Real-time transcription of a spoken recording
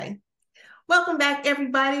Welcome back,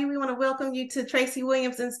 everybody. We want to welcome you to Tracy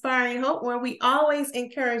Williams Inspiring Hope, where we always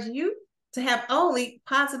encourage you to have only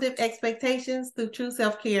positive expectations through true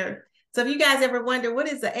self-care. So if you guys ever wonder what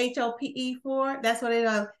is the HOPE for, that's what it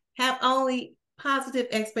is. Have only positive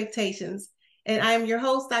expectations. And I am your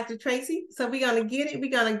host, Dr. Tracy. So we're gonna get it.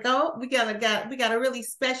 We're gonna go. We got a really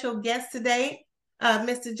special guest today,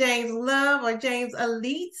 Mr. James Love or James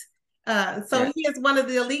Elite. He is one of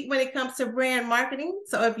the elite when it comes to brand marketing.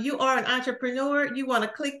 So if you are an entrepreneur, you want to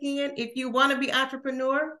click in. If you want to be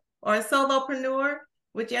entrepreneur or a solopreneur,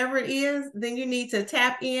 whichever it is, then you need to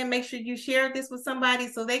tap in. Make sure you share this with somebody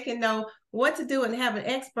so they can know what to do and have an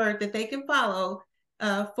expert that they can follow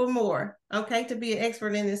for more, okay, to be an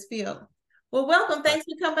expert in this field. Well, welcome. Thanks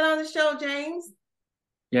for coming on the show, James.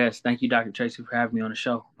 Yes, thank you, Dr. Tracy, for having me on the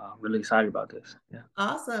show. I'm really excited about this. Yeah.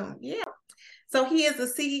 Awesome. Yeah. So he is the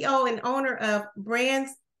CEO and owner of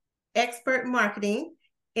Brands Expert Marketing.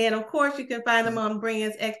 And of course, you can find him on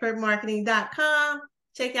brandsexpertmarketing.com.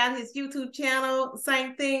 Check out his YouTube channel.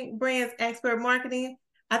 Same thing, Brands Expert Marketing.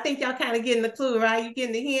 I think y'all kind of getting the clue, right? You're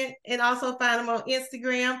getting the hint. And also find him on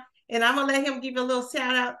Instagram. And I'm going to let him give you a little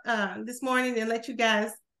shout out this morning and let you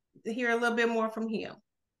guys hear a little bit more from him.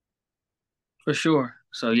 For sure.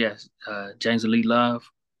 So, yes, James Elite Love,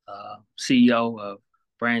 CEO of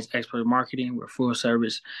Brands Expert Marketing. We're a full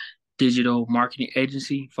service digital marketing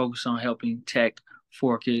agency focused on helping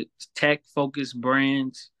tech-focused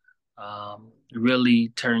brands really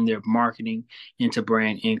turn their marketing into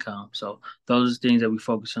brand income. So those are things that we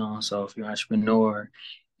focus on. So if you're an entrepreneur,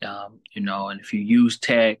 and if you use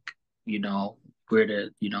tech,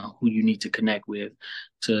 where who you need to connect with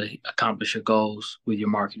to accomplish your goals with your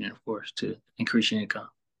marketing, of course, to increase your income.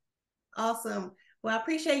 Awesome. Well, I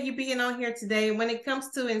appreciate you being on here today. When it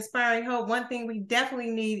comes to inspiring hope, one thing we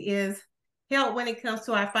definitely need is help when it comes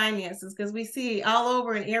to our finances, because we see it all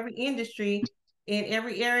over in every industry, in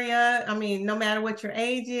every area. I mean, no matter what your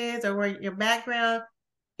age is or where your background,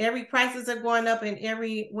 every prices are going up in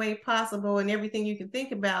every way possible and everything you can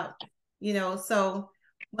think about, So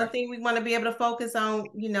one thing we want to be able to focus on,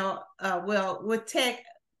 with tech,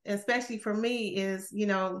 especially for me, is,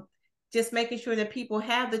 just making sure that people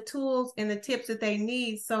have the tools and the tips that they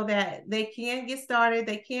need so that they can get started.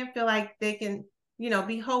 They can feel like they can,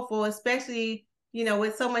 be hopeful, especially,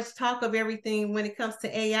 with so much talk of everything when it comes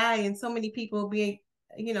to AI and so many people being,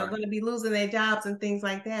 going to be losing their jobs and things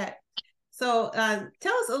like that. So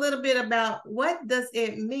tell us a little bit about what does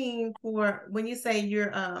it mean for when you say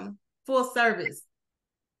you're full service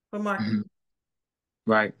for marketing?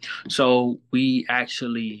 Mm-hmm. Right. So we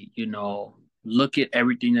actually, look at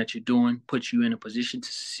everything that you're doing, put you in a position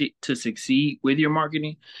to succeed with your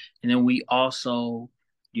marketing. And then we also,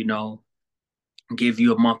 give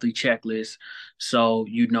you a monthly checklist so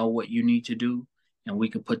you know what you need to do. And we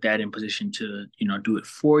can put that in position to, do it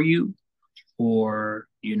for you or,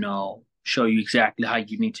 show you exactly how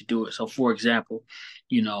you need to do it. So for example,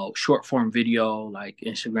 short form video like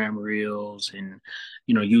Instagram Reels and,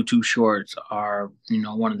 YouTube Shorts are,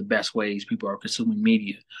 one of the best ways people are consuming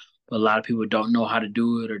media. But a lot of people don't know how to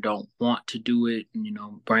do it or don't want to do it, and,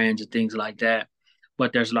 brands and things like that.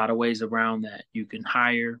 But there's a lot of ways around that. You can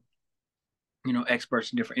hire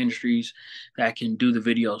experts in different industries that can do the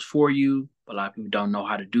videos for you. But a lot of people don't know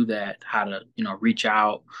how to do that, how to, reach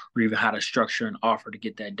out or even how to structure an offer to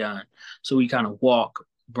get that done. So we kind of walk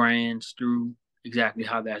brands through exactly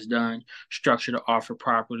how that's done, structure the offer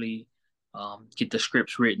properly, get the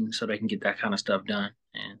scripts written so they can get that kind of stuff done.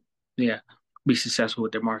 And yeah, be successful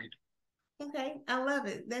with their marketing. Okay, I love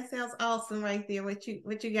it. That sounds awesome right there. What you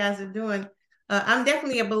guys are doing. I'm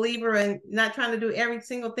definitely a believer in not trying to do every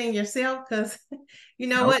single thing yourself because you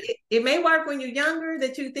know Nope. what, it may work when you're younger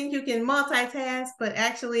that you think you can multitask, but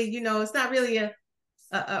actually, it's not really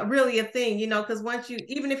really a thing, because once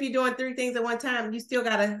even if you're doing three things at one time, you still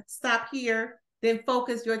got to stop here, then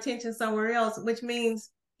focus your attention somewhere else, which means,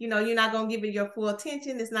 you're not going to give it your full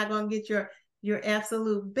attention. It's not going to get your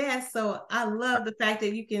absolute best. So I love the fact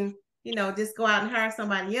that you can, just go out and hire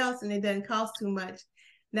somebody else and it doesn't cost too much.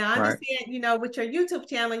 Now, I Right. understand, with your YouTube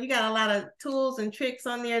channel, you got a lot of tools and tricks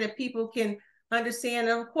on there that people can understand.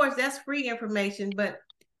 And of course, that's free information, but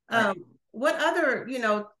Right. what other,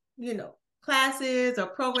 classes or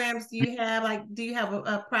programs do you have? Like, do you have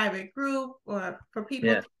a private group or for people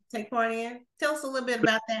Yeah. to take part in? Tell us a little bit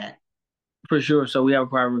about that. For sure. So we have a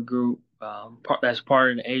private group that's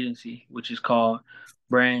part of the agency, which is called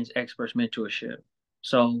Brands Experts Mentorship.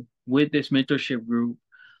 So with this mentorship group,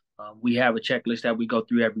 we have a checklist that we go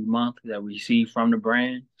through every month that we see from the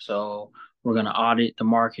brand. So we're going to audit the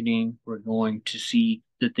marketing. We're going to see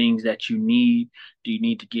the things that you need. Do you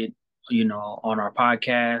need to get, on our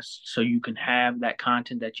podcast so you can have that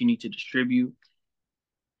content that you need to distribute.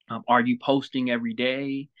 Are you posting every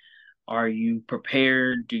day? Are you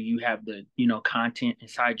prepared? Do you have the, content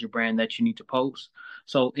inside your brand that you need to post?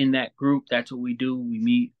 So in that group, that's what we do. We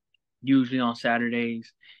meet usually on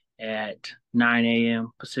Saturdays at 9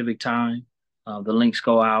 a.m. Pacific time. The links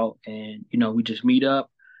go out and, we just meet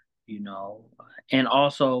up, you know. And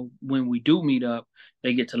also when we do meet up,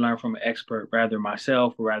 they get to learn from an expert, rather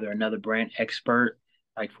myself or rather another brand expert,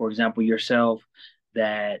 like for example, yourself,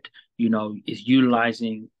 that, is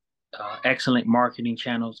utilizing excellent marketing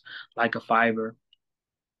channels like a Fiverr,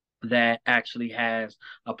 that actually has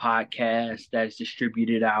a podcast that is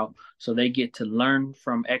distributed out. So they get to learn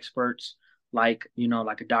from experts like,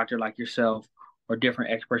 like a doctor like yourself or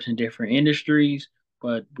different experts in different industries,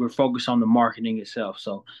 but we're focused on the marketing itself.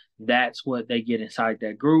 So that's what they get inside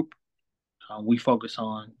that group. We focus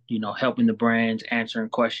on, helping the brands, answering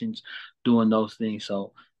questions, doing those things.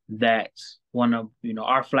 So that's one of,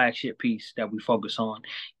 our flagship piece that we focus on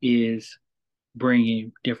is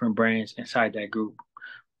bringing different brands inside that group.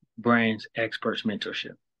 Brands Experts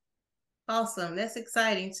Mentorship. Awesome. That's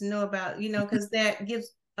exciting to know about, because that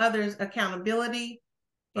gives others accountability.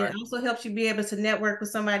 Right. It also helps you be able to network with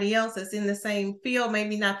somebody else that's in the same field,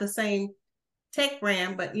 maybe not the same tech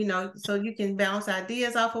brand, but so you can bounce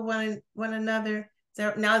ideas off of one another.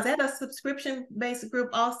 So now, is that a subscription-based group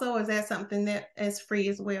also, or is that something that is free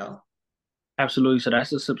as well? Absolutely. So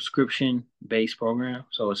that's a subscription-based program.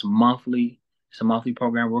 So it's a monthly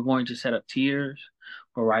program. We're going to set up tiers,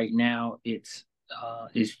 but right now it's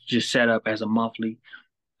just set up as a monthly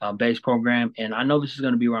base program. And I know this is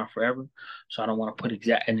going to be around forever, so I don't want to put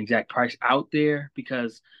an exact price out there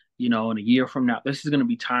because in a year from now, this is going to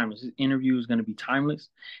be timeless. This interview is going to be timeless,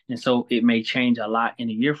 and so it may change a lot in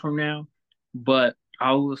a year from now. But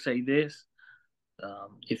I will say this: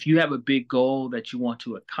 if you have a big goal that you want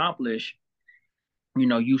to accomplish,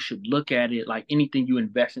 you should look at it like anything you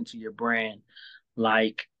invest into your brand.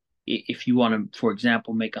 Like if you want to, for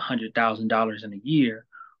example, make $100,000 in a year,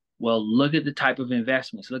 well, look at the type of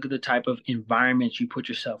investments, look at the type of environments you put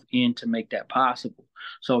yourself in to make that possible.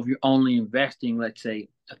 So if you're only investing, let's say,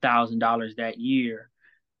 $1,000 that year,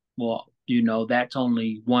 well, that's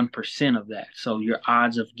only 1% of that. So your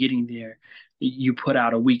odds of getting there, you put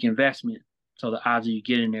out a weak investment, so the odds of you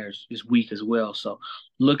getting there is weak as well. So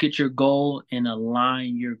look at your goal and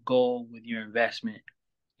align your goal with your investment,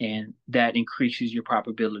 and that increases your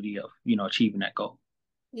probability of achieving that goal.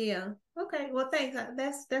 Yeah. Okay. Well, thanks.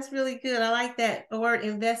 That's really good. I like that word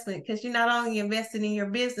investment, because you're not only investing in your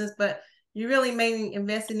business, but you're really mainly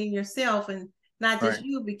investing in yourself and not just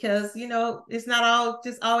you, because it's not all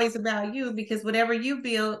just always about you, because whatever you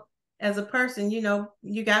build as a person, you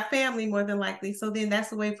got family more than likely. So then that's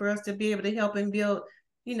the way for us to be able to help and build,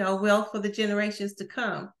 wealth for the generations to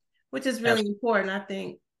come, which is really important, I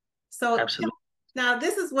think. So absolutely. Now,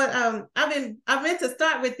 this is what I meant to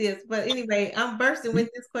start with this, but anyway, I'm bursting with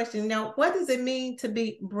this question. Now, what does it mean to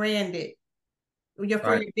be branded for your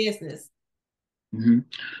business? Mm-hmm.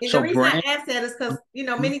 And the reason I ask that is because,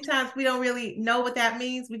 many times we don't really know what that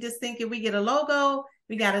means. We just think if we get a logo,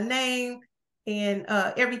 we got a name, and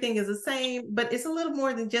everything is the same, but it's a little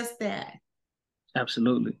more than just that.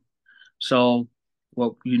 Absolutely. So,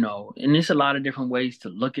 well, and there's a lot of different ways to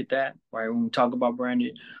look at that, right? When we talk about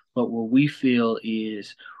branded, but what we feel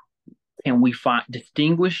is, can we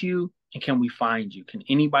distinguish you, and can we find you? Can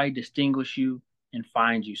anybody distinguish you and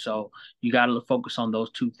find you? So you got to focus on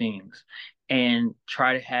those two things and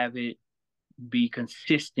try to have it be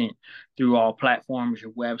consistent through all platforms,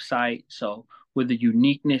 your website. So with the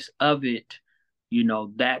uniqueness of it,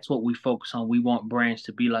 that's what we focus on. We want brands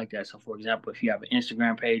to be like that. So for example, if you have an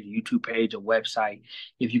Instagram page, a YouTube page, a website,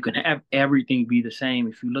 if you can have everything be the same,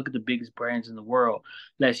 if you look at the biggest brands in the world,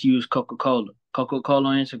 let's use Coca-Cola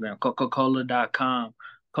on Instagram, coca-cola.com,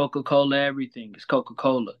 Coca-Cola, everything is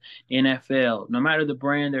Coca-Cola. NFL, no matter the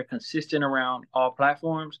brand, they're consistent around all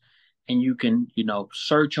platforms, and you can,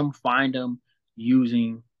 search them, find them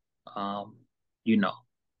using, that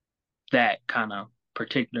kind of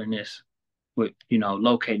particularness with,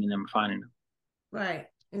 locating them and finding them. Right.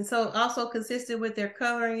 And so also consistent with their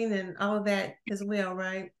coloring and all of that as well,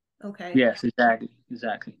 right? Okay. Yes, exactly.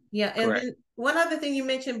 Yeah. And then one other thing you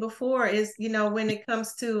mentioned before is, when it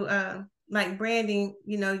comes to like branding,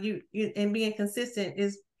 you and being consistent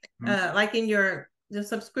is like in the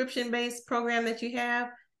subscription-based program that you have,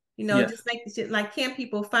 just make it like, can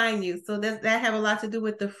people find you? So that have a lot to do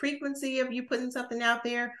with the frequency of you putting something out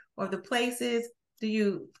there, or the places. Do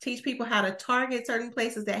you teach people how to target certain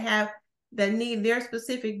places that need their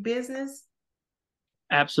specific business?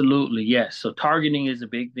 Absolutely, yes. So targeting is a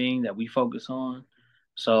big thing that we focus on.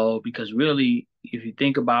 So because really, if you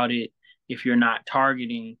think about it, if you're not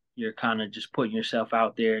targeting, you're kind of just putting yourself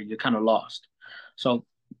out there. You're kind of lost. So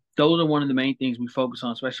those are one of the main things we focus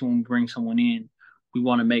on, especially when we bring someone in. We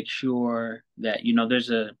want to make sure that there's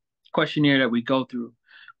a questionnaire that we go through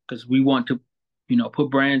because we want to put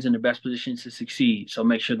brands in the best positions to succeed. So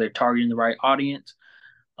make sure they're targeting the right audience.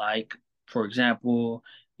 Like, for example,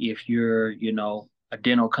 if you're, a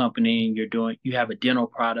dental company and you have a dental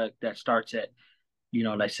product that starts at,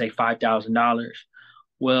 let's say $5,000.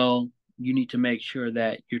 Well, you need to make sure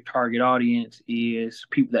that your target audience is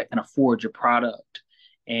people that can afford your product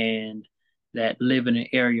and that live in an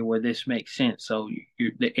area where this makes sense. So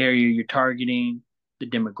the area you're targeting, the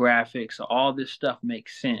demographics, so all this stuff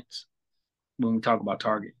makes sense when we talk about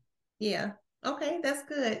target. Yeah. Okay, that's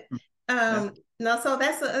good. Yeah. No, so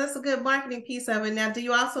that's a good marketing piece of it. Now, do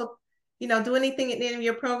you also, do anything in any of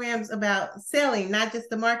your programs about selling, not just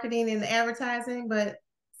the marketing and the advertising, but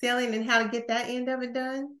selling and how to get that end of it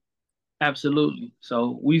done? Absolutely.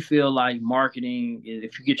 So we feel like marketing,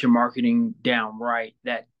 if you get your marketing down right,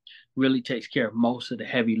 that really takes care of most of the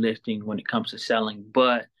heavy lifting when it comes to selling.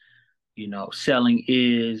 But, selling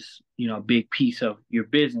is, a big piece of your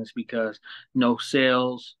business because no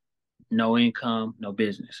sales, no income, no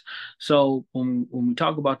business. So when we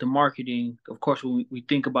talk about the marketing, of course, when we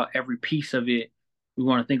think about every piece of it, we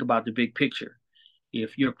want to think about the big picture.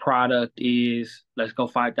 If your product is, let's go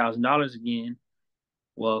 $5,000 again,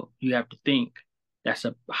 well, you have to think that's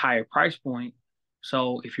a higher price point.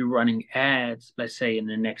 So if you're running ads, let's say in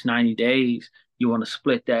the next 90 days, you want to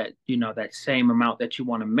split that, that same amount that you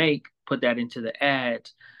want to make, put that into the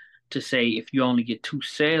ads to say if you only get two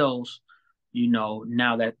sales,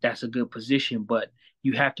 now that's a good position. But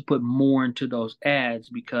you have to put more into those ads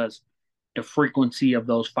because the frequency of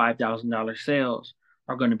those $5,000 sales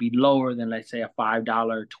are going to be lower than, let's say, a $5,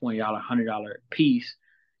 $20, $100 piece.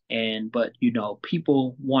 But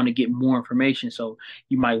people want to get more information, so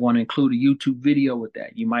you might want to include a YouTube video with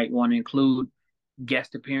that. You might want to include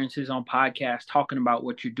guest appearances on podcasts talking about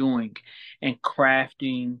what you're doing and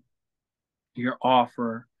crafting your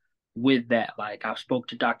offer with that. Like, I spoke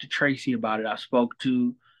to Dr. Tracy about it. I spoke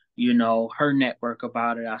to her network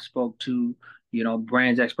about it. I spoke to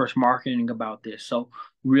Brands Experts Marketing about this. So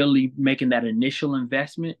really making that initial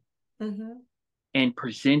investment. Mm-hmm. And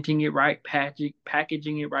presenting it right,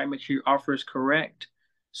 packaging it right, make sure your offer is correct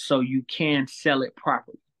so you can sell it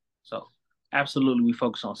properly. So absolutely, we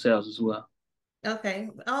focus on sales as well. Okay,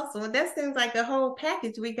 awesome. That seems like a whole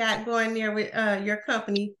package we got going there with your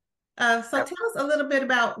company. So tell us a little bit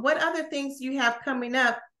about what other things you have coming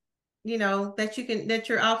up, that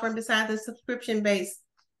you're offering besides the subscription-based,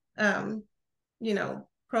 program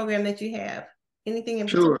that you have. Anything in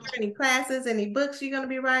particular, any classes, any books you're going to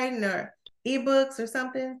be writing or ebooks or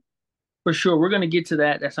something? For sure, we're going to get to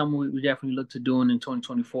that. That's something we definitely look to doing in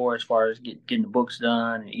 2024 as far as getting the books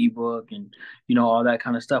done and ebook and all that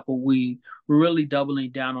kind of stuff. But we're really doubling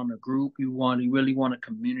down on the group. You really want a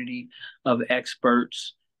community of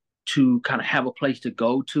experts to kind of have a place to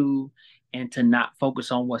go to and to not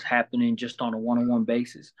focus on what's happening just on a one-on-one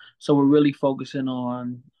basis. So we're really focusing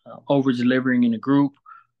on over delivering in the group.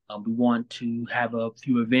 We want to have a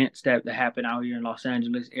few events that happen out here in Los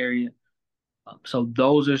Angeles area. So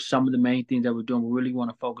those are some of the main things that we're doing. We really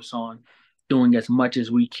want to focus on doing as much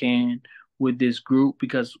as we can with this group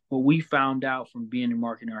because what we found out from being in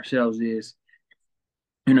marketing ourselves is,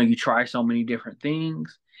 you try so many different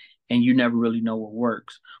things and you never really know what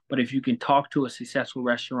works. But if you can talk to a successful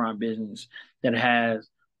restaurant business that has,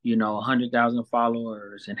 100,000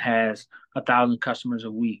 followers and has 1,000 customers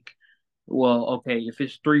a week, well, okay, if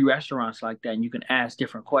it's 3 restaurants like that and you can ask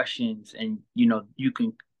different questions and,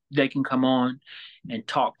 they can come on and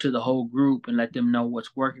talk to the whole group and let them know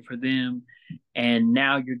what's working for them. And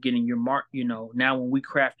now you're getting your mark, now when we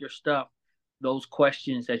craft your stuff, those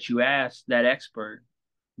questions that you ask that expert,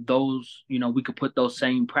 those, we could put those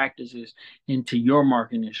same practices into your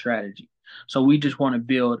marketing strategy. So we just want to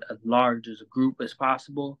build as large as a group as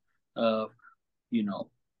possible of,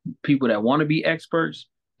 people that want to be experts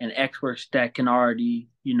and experts that can already,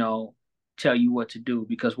 tell you what to do.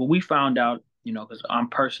 Because what we found out, because I'm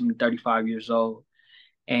personally 35 years old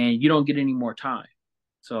and you don't get any more time.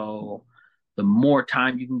 So the more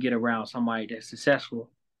time you can get around somebody that's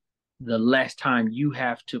successful, the less time you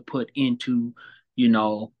have to put into,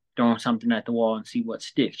 throwing something at the wall and see what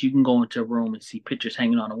sticks. You can go into a room and see pictures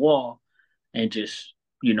hanging on the wall and just,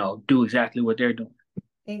 do exactly what they're doing.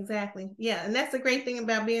 Exactly. Yeah, and that's the great thing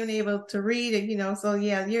about being able to read it, So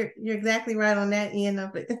yeah, you're exactly right on that end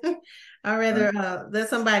of it. I'd rather Right. let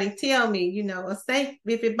somebody tell me, a snake,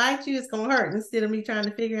 if it bites you, it's gonna hurt instead of me trying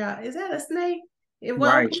to figure out, is that a snake? It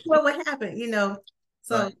won't, Right. what would happen?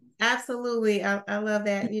 So Right. absolutely, I love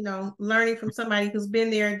that, learning from somebody who's been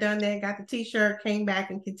there, done that, got the t-shirt, came back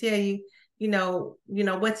and can tell you,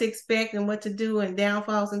 what to expect and what to do and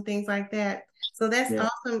downfalls and things like that. So that's Yeah.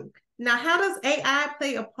 awesome. Now, how does AI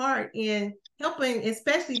play a part in helping,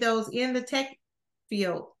 especially those in the tech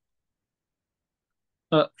field?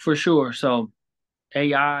 For sure. So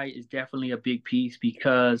AI is definitely a big piece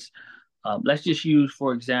because let's just use,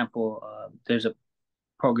 for example, there's a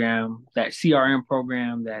program, that CRM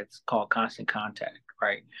program that's called Constant Contact,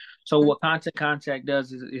 right? So what Constant Contact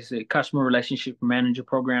does is a customer relationship manager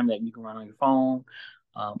program that you can run on your phone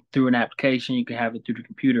through an application. You can have it through the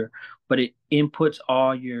computer, but it inputs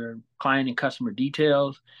all your client and customer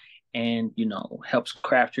details and helps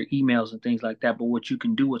craft your emails and things like that. But what you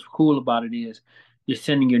can do, what's cool about it is you're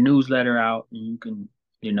sending your newsletter out and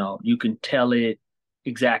you can tell it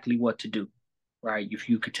exactly what to do, right? If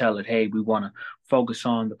you could tell it, hey, we want to focus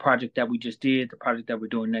on the project that we just did, the project that we're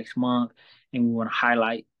doing next month, and we want to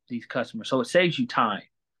highlight these customers. So it saves you time.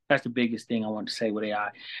 That's the biggest thing I want to say with AI.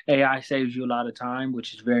 AI saves you a lot of time,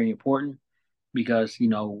 which is very important because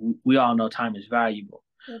we all know time is valuable.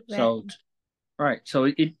 So Exactly. right.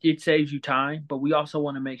 So it saves you time, but we also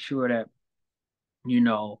want to make sure that, you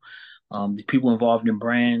know, the people involved in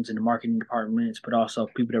brands and the marketing departments, but also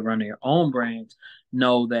people that run their own brands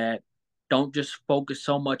know that don't just focus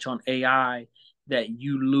so much on AI that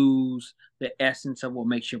you lose the essence of what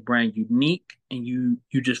makes your brand unique and you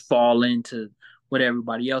just fall into what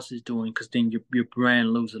everybody else is doing because then your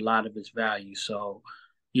brand loses a lot of its value. So,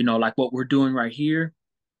 like what we're doing right here,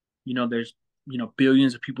 there's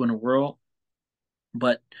billions of people in the world,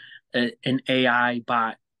 but an AI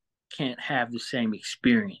bot can't have the same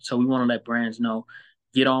experience. So we want to let brands know,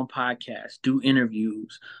 get on podcasts, do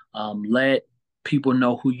interviews, let people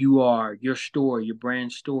know who you are, your story, your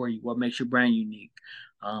brand story, what makes your brand unique.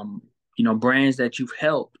 Um, brands that you've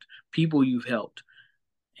helped, people you've helped,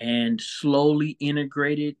 and slowly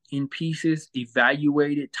integrate it in pieces,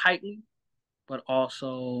 evaluate it tightly, but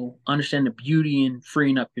also understand the beauty in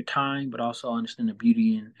freeing up your time, but also understand the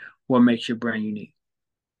beauty in what makes your brand unique.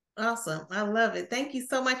 Awesome. I love it. Thank you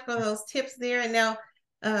so much for those tips there. And now,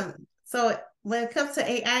 so when it comes to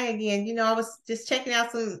AI again, I was just checking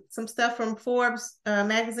out some stuff from Forbes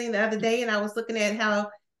magazine the other day, and I was looking at how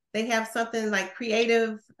they have something like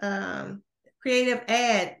creative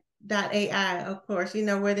ad dot AI, of course,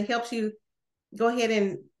 where it helps you go ahead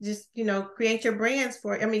and just create your brands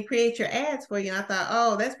create your ads for you. And I thought,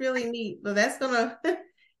 oh, that's really neat. Well, that's gonna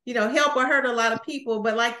help or hurt a lot of people.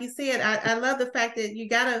 But like you said, I love the fact that you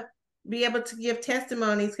gotta be able to give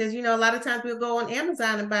testimonies, because a lot of times we'll go on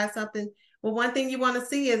Amazon and buy something. Well, one thing you want to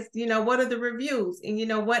see is what are the reviews,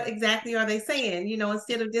 and what exactly are they saying.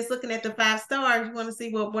 Instead of just looking at the 5 stars, you want to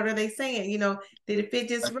see what are they saying. Did it fit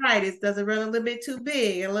just right? Does it run a little bit too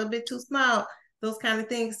big, a little bit too small, those kind of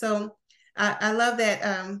things. So I love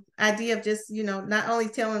that idea of just, not only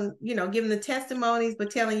telling, giving the testimonies, but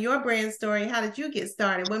telling your brand story. How did you get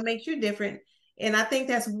started? What makes you different? And I think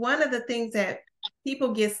that's one of the things that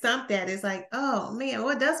people get stumped at, is like, oh man,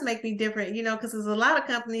 what does make me different? Because there's a lot of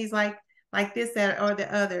companies like this that or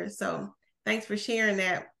the others. So thanks for sharing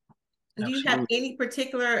that. Do you have Absolutely. any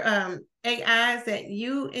particular AIs that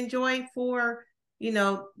you enjoy for,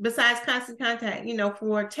 besides Constant Contact,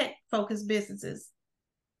 for tech focused businesses?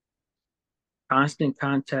 Constant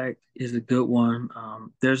Contact is a good one.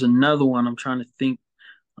 There's another one I'm trying to think.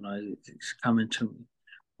 It's coming to me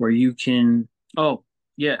where you can. Oh,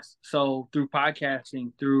 yes. So through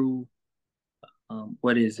podcasting, through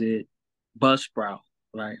what is it, Buzzsprout,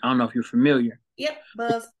 right? I don't know if you're familiar. Yep,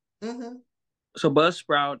 Buzz. Mm-hmm. So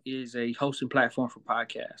Buzzsprout is a hosting platform for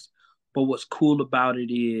podcasts. But what's cool about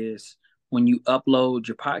it is when you upload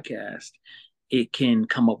your podcast, it can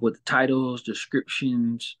come up with titles,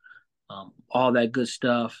 descriptions, all that good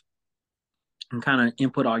stuff, and kind of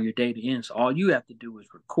input all your data in. So all you have to do is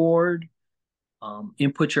record,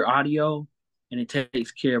 input your audio, and it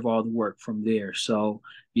takes care of all the work from there. So,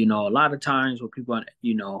 a lot of times what people, have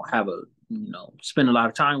spend a lot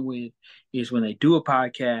of time with is when they do a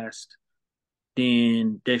podcast,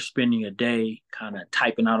 then they're spending a day kind of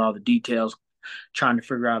typing out all the details, trying to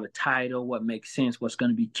figure out a title, what makes sense, what's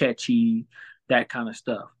going to be catchy, that kind of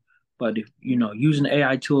stuff. But if using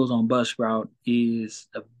AI tools on Buzzsprout is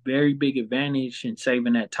a very big advantage in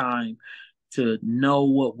saving that time to know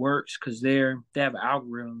what works, because they have an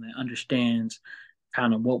algorithm that understands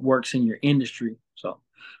kind of what works in your industry. So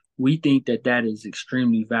we think that that is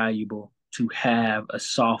extremely valuable to have a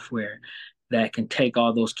software that can take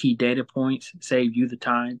all those key data points, save you the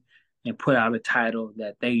time, and put out a title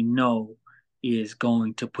that they know is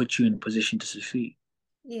going to put you in a position to succeed.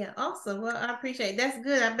 Yeah, awesome. Well, I appreciate it. That's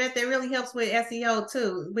good. I bet that really helps with SEO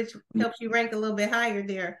too, which helps you rank a little bit higher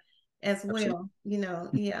there as Absolutely. well.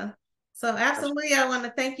 Yeah. So absolutely, I want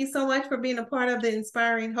to thank you so much for being a part of the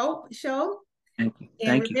Inspiring Hope show. Thank you. And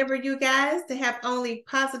Thank you. remember, you guys, to have only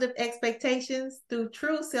positive expectations through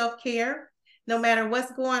true self-care. No matter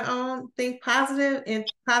what's going on, think positive, and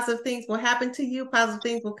positive things will happen to you. Positive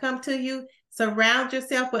things will come to you. Surround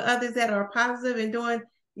yourself with others that are positive and doing,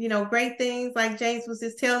 great things. Like James was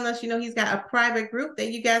just telling us, he's got a private group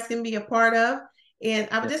that you guys can be a part of. And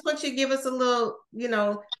I just want you to give us a little,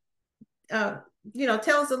 tell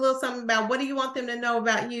us a little something about what do you want them to know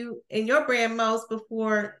about you and your brand most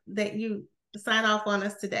before that you sign off on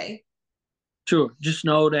us today. Sure. Just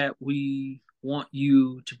know that we want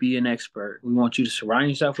you to be an expert. We want you to surround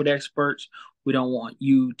yourself with experts. We don't want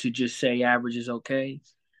you to just say average is okay.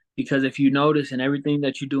 Because if you notice in everything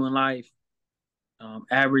that you do in life,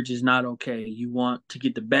 average is not okay. You want to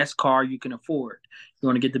get the best car you can afford. You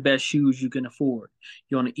want to get the best shoes you can afford.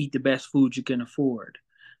 You want to eat the best food you can afford.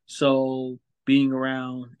 So, being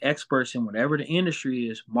around experts in whatever the industry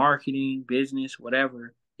is, marketing, business,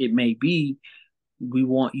 whatever it may be, we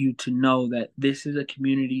want you to know that this is a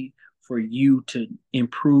community for you to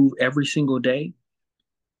improve every single day.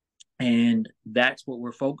 And that's what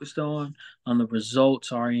we're focused on. The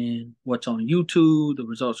results are in what's on YouTube, the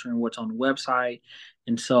results are in what's on the website.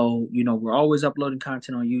 And so, we're always uploading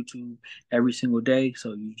content on YouTube every single day.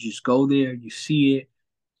 So you just go there, you see it,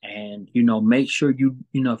 and make sure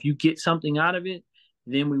if you get something out of it,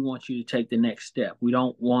 then we want you to take the next step. We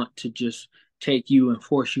don't want to just take you and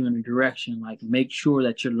force you in a direction. Like, make sure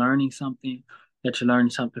that you're learning something,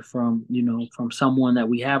 from from someone that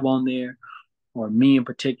we have on there, or me in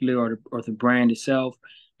particular, or the brand itself.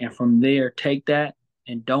 And from there, take that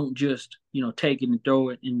and don't just take it and throw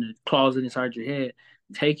it in the closet inside your head.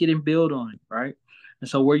 Take it and build on it, right? And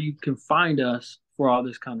so where you can find us for all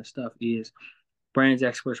this kind of stuff is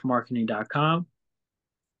brandsexpertsmarketing.com.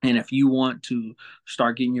 And if you want to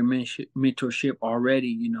start getting your mentorship already,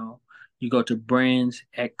 you go to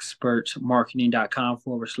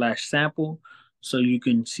brandsexpertsmarketing.com/sample so you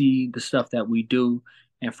can see the stuff that we do.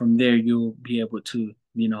 And from there, you'll be able to,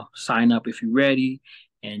 sign up if you're ready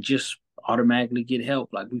and just automatically get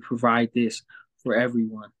help. Like, we provide this for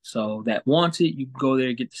everyone. So that wants it, you can go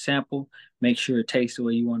there, get the sample, make sure it tastes the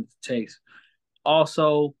way you want it to taste.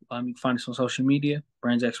 Also, you can find us on social media,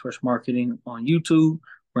 Brands Experts Marketing on YouTube,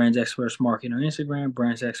 Brands Experts Marketing on Instagram,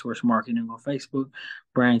 Brands Experts Marketing on Facebook,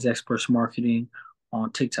 Brands Experts Marketing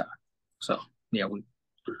on TikTok. So, yeah, we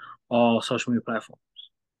all social media platforms.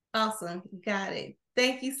 Awesome. Got it.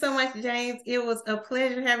 Thank you so much, James. It was a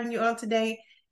pleasure having you on today.